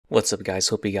What's up guys,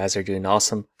 hope you guys are doing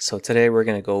awesome. So today we're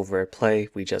going to go over a play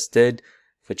we just did,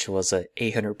 which was a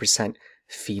 800%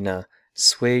 FINA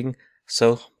swing.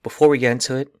 So before we get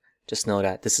into it, just know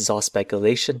that this is all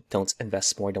speculation. Don't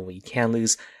invest more than what you can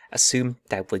lose. Assume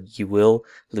that you will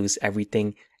lose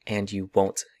everything and you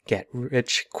won't get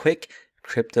rich quick.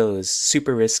 Crypto is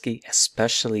super risky,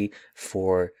 especially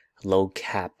for low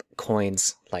cap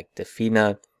coins like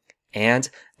Defina, and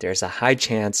there's a high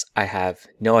chance I have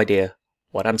no idea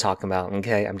what I'm talking about,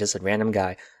 okay? I'm just a random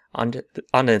guy on the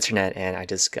internet and I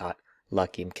just got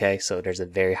lucky, okay? So there's a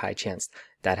very high chance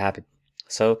that happened.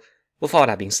 So with all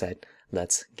that being said,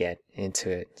 let's get into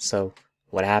it. So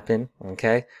what happened,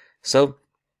 okay? So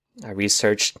I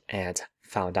researched and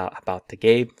found out about the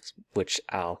game, which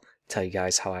I'll tell you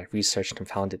guys how I researched and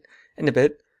found it in a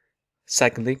bit.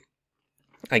 Secondly,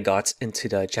 I got into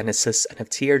the Genesis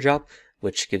NFT airdrop,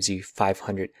 which gives you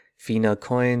 500 FINA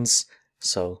coins,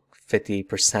 so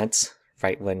 50%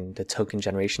 right when the token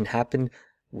generation happened,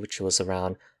 which was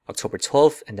around October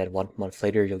 12th, and then 1 month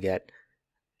later you'll get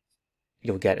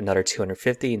another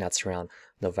 250, and that's around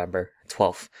November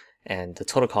 12th. And the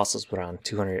total cost was around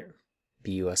 200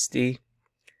 BUSD.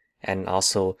 And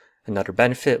also another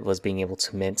benefit was being able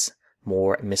to mint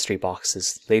more mystery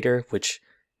boxes later, which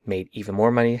made even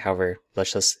more money. However,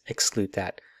 let's just exclude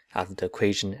that out of the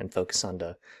equation and focus on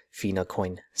the FINA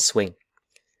coin swing.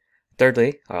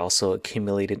 Thirdly, I also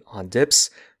accumulated on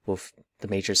dips with the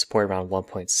major support around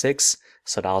 1.6.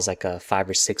 So that was like a 5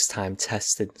 or 6 time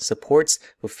tested supports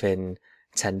within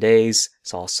 10 days.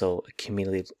 So also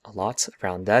accumulated a lot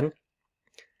around then.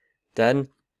 Then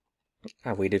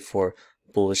I waited for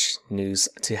bullish news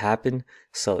to happen.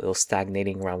 So it was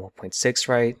stagnating around 1.6,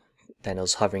 right? Then it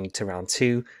was hovering to around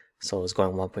 2. So it was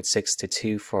going 1.6 to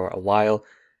 2 for a while.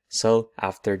 So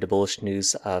after the bullish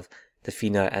news of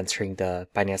Defina entering the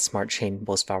Binance Smart Chain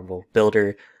Most Valuable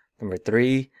Builder number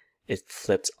 3, it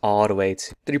flipped all the way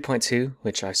to 3.2,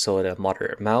 which I sold a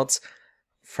moderate amount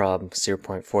from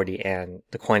 0.40, and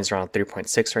the coin's around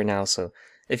 3.6 right now. So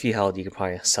if you held, you could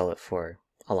probably sell it for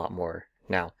a lot more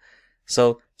now.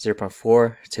 So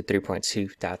 0.4 to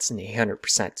 3.2, that's an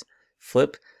 800%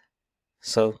 flip.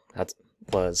 So that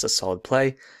was a solid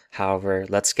play. However,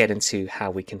 let's get into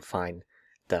how we can find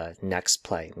the next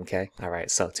play, okay? All right,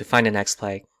 so to find the next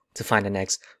play, to find the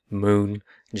next moon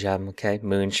gem, okay,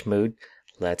 moon schmood,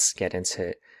 let's get into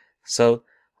it. So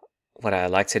what I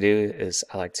like to do is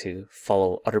I like to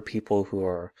follow other people who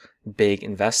are big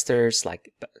investors,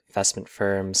 like investment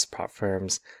firms, prop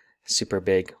firms, super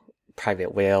big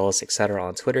private whales, etc.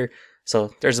 on Twitter.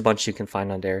 So there's a bunch you can find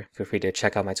on there. Feel free to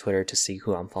check out my Twitter to see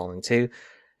who I'm following too.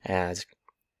 And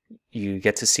you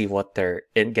get to see what they're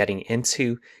getting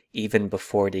into even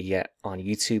before they get on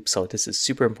YouTube. So this is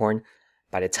super important.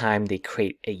 By the time they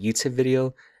create a YouTube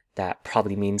video, that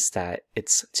probably means that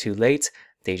it's too late.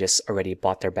 They just already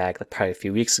bought their bag like probably a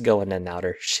few weeks ago, and then now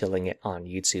they're shilling it on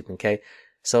YouTube, okay?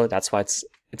 So that's why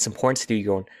it's important to do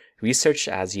your own research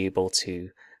as you're able to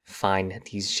find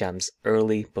these gems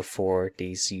early before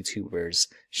these YouTubers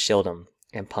shill them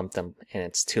and pump them, and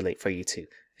it's too late for you to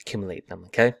accumulate them,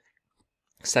 okay?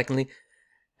 Secondly,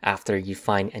 after you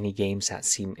find any games that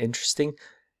seem interesting,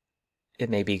 it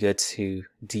may be good to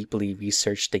deeply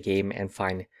research the game and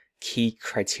find key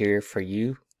criteria for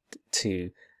you to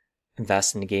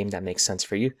invest in the game that makes sense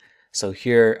for you. So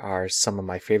here are some of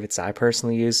my favorites that I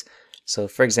personally use. So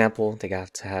for example, they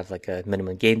have to have like a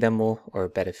minimum game demo or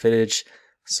better footage.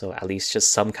 So at least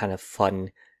just some kind of fun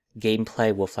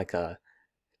gameplay with like a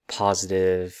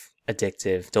positive,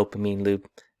 addictive dopamine loop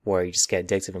where you just get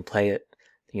addicted and play it.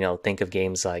 You know, think of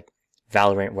games like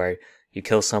Valorant where you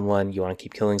kill someone, you want to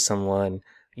keep killing someone,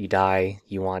 you die,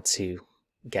 you want to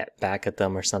get back at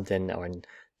them or something, or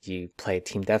you play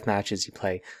team deathmatches, you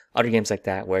play other games like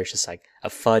that where it's just like a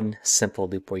fun, simple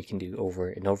loop where you can do over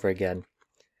and over again.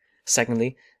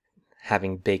 Secondly,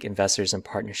 having big investors and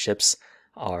partnerships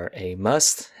are a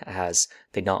must, as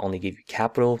they not only give you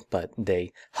capital, but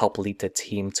they help lead the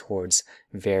team towards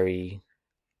very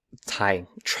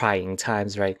trying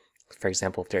times, right? For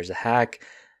example, if there's a hack,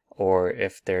 or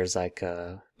if there's like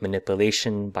a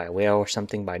manipulation by a whale or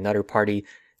something by another party,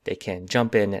 they can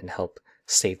jump in and help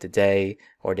save the day,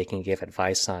 or they can give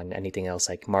advice on anything else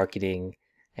like marketing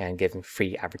and giving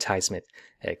free advertisement,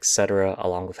 etc.,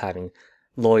 along with having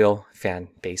loyal fan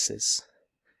bases.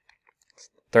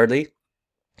 Thirdly,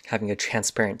 having a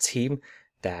transparent team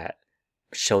that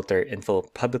showed their info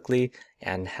publicly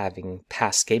and having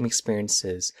past game experience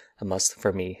is a must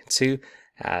for me too,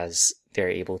 as they're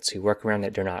able to work around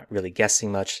it. They're not really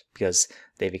guessing much because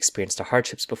they've experienced the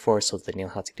hardships before, so they know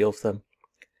how to deal with them.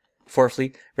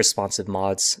 Fourthly, responsive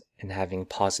mods and having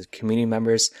positive community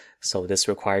members. So this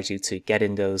requires you to get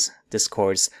in those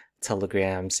Discords,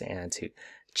 Telegrams, and to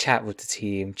chat with the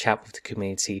team, chat with the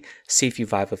community, see if you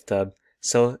vibe with them.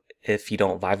 So if you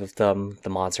don't vibe with them, the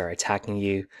mods are attacking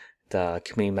you, the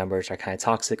community members are kind of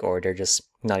toxic, or they're just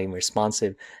not even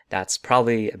responsive, that's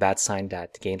probably a bad sign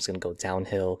that the game's going to go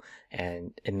downhill,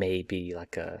 and it may be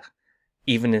like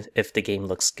even if the game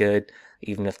looks good,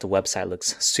 even if the website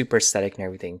looks super aesthetic and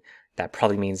everything, that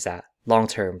probably means that long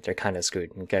term they're kind of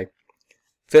screwed, okay?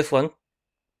 Fifth one,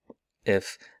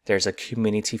 if there's a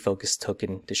community focused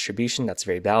token distribution that's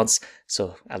very balanced,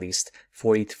 so at least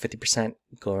 40 to 50%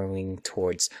 going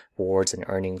towards rewards and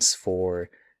earnings for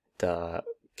the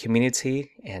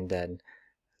community, and then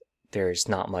there's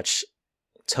not much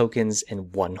tokens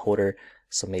in one holder,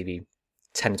 so maybe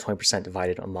 10 to 20%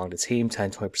 divided among the team,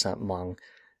 10 to 20% among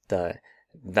the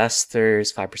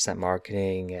investors, 5%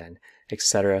 marketing, and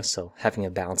etc. So having a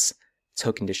balanced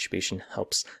token distribution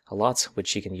helps a lot,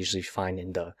 which you can usually find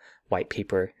in the white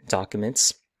paper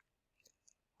documents.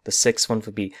 The sixth one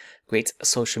would be great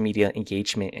social media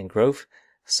engagement and growth.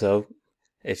 So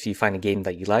if you find a game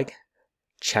that you like,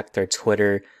 check their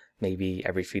Twitter maybe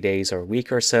every few days or a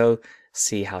week or so,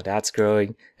 see how that's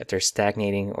growing. If they're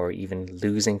stagnating or even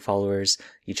losing followers,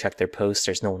 you check their posts,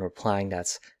 there's no one replying,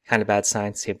 that's kind of a bad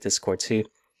sign. Same with Discord too.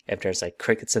 If there's like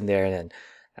crickets in there, then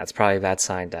that's probably a bad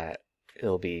sign that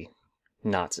it'll be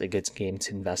not a good game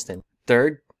to invest in.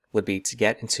 Third would be to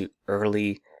get into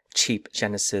early cheap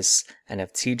Genesis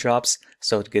NFT drops.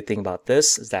 So the good thing about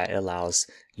this is that it allows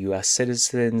US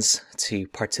citizens to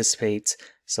participate.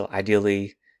 So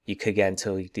ideally you could get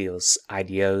into those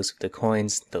IDOs with the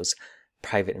coins, those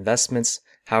private investments.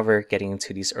 However, getting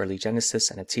into these early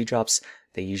Genesis NFT drops,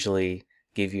 they usually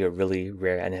give you a really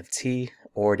rare NFT,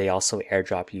 or they also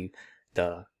airdrop you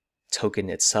the token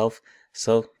itself.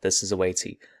 So this is a way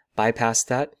to bypass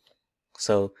that.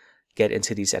 So get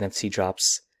into these NFT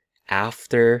drops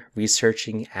after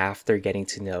researching, after getting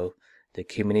to know the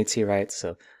community, right?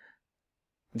 So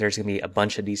there's going to be a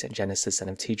bunch of these Genesis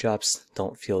NFT drops.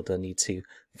 Don't feel the need to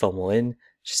FOMO in.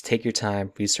 Just take your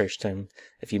time, research them.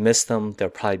 If you miss them,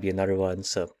 there'll probably be another one.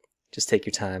 So just take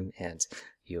your time and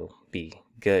you'll be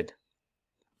good.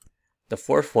 The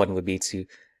fourth one would be to,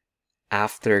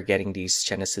 after getting these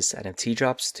Genesis NFT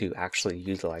drops, to actually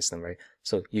utilize them, right?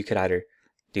 So you could either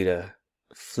do the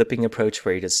flipping approach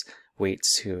where you just wait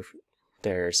to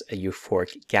there's a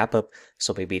euphoric gap up.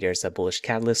 So maybe there's a bullish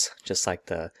catalyst, just like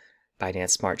the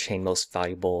Binance Smart Chain Most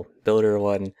Valuable Builder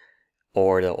one,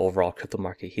 or the overall crypto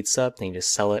market heats up, then you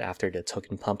just sell it after the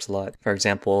token pumps a lot. For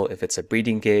example, if it's a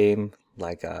breeding game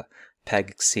like a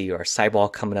PegXC or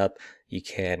Cyball coming up, you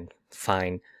can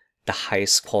find the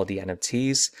highest quality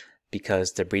NFTs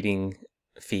because the breeding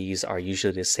fees are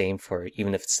usually the same for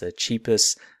even if it's the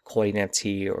cheapest quality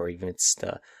NFT or even if it's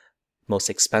the most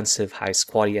expensive, highest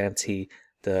quality NFT.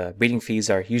 The breeding fees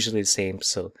are usually the same,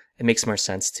 so it makes more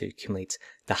sense to accumulate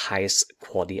the highest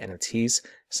quality NFTs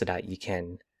so that you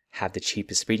can have the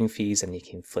cheapest breeding fees and you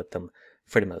can flip them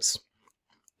for the most.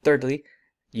 Thirdly,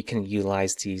 you can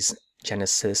utilize these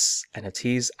Genesis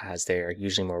NFTs as they are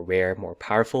usually more rare, more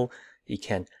powerful. You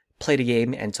can play the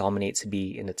game and dominate to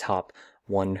be in the top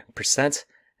 1%,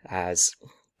 as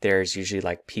there's usually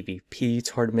like PvP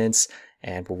tournaments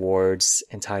and rewards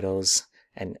and titles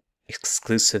and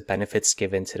exclusive benefits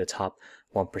given to the top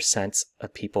 1%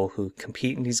 of people who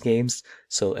compete in these games.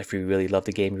 So if you really love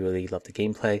the game, you really love the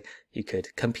gameplay, you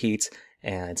could compete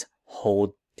and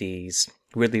hold these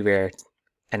really rare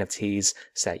NFTs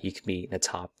so that you can be in the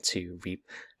top to reap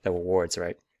the rewards,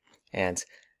 right? And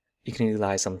you can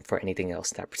utilize them for anything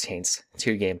else that pertains to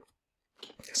your game.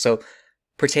 So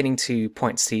pertaining to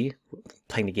point C,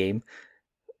 playing the game,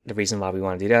 the reason why we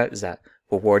want to do that is that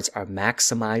rewards are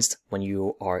maximized when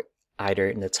you are either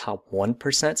in the top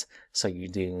 1%, so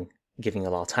you're giving a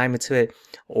lot of time into it,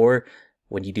 or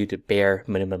when you do the bare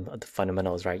minimum of the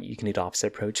fundamentals, right? You can do the opposite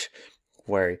approach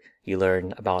where you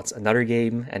learn about another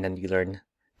game and then you learn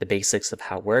the basics of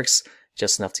how it works,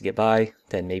 just enough to get by.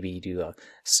 Then maybe you do a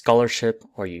scholarship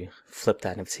or you flip the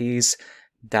NFTs.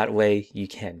 That way you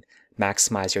can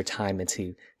maximize your time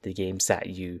into the games that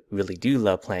you really do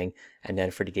love playing, and then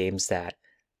for the games that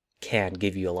can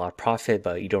give you a lot of profit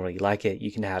but you don't really like it,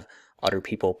 you can have other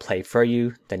people play for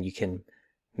you. Then you can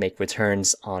make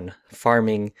returns on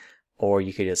farming, or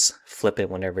you could just flip it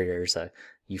whenever there's a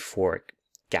euphoric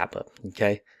gap up.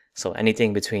 Okay, so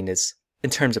anything between is, in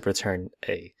terms of return,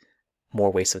 a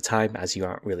more waste of time as you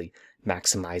aren't really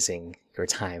maximizing your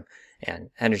time and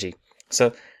energy.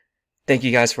 So Thank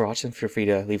you guys for watching. Feel free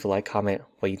to leave a like, comment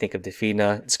what you think of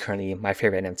Defina. It's currently my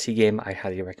favorite NFT game. I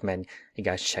highly recommend you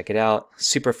guys check it out.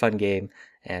 Super fun game,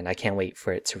 and I can't wait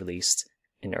for it to release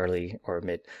in early or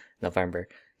mid-November.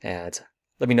 And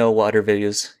let me know what other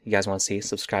videos you guys want to see.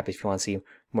 Subscribe if you want to see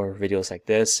more videos like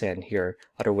this, and here are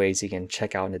other ways you can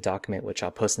check out in the document, which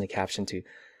I'll post in the caption to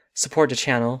support the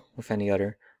channel with any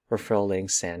other referral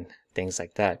links and things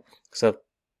like that. So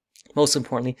most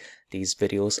importantly, these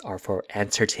videos are for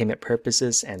entertainment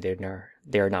purposes and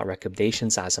they are not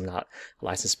recommendations, as I'm not a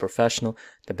licensed professional.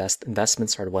 The best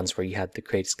investments are the ones where you have the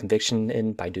greatest conviction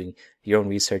in by doing your own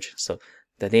research. So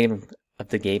the name of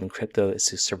the game in crypto is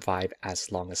to survive as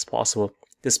long as possible.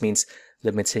 This means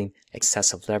limiting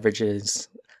excessive leverages,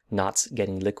 not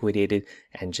getting liquidated,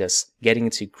 and just getting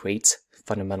into great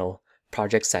fundamental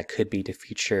projects that could be the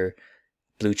future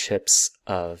blue chips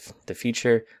of the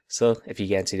future. So if you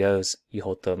get into those, you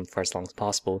hold them for as long as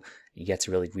possible. You get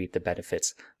to really reap the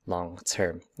benefits long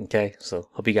term. Okay, so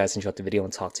hope you guys enjoyed the video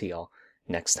and talk to y'all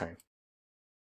next time.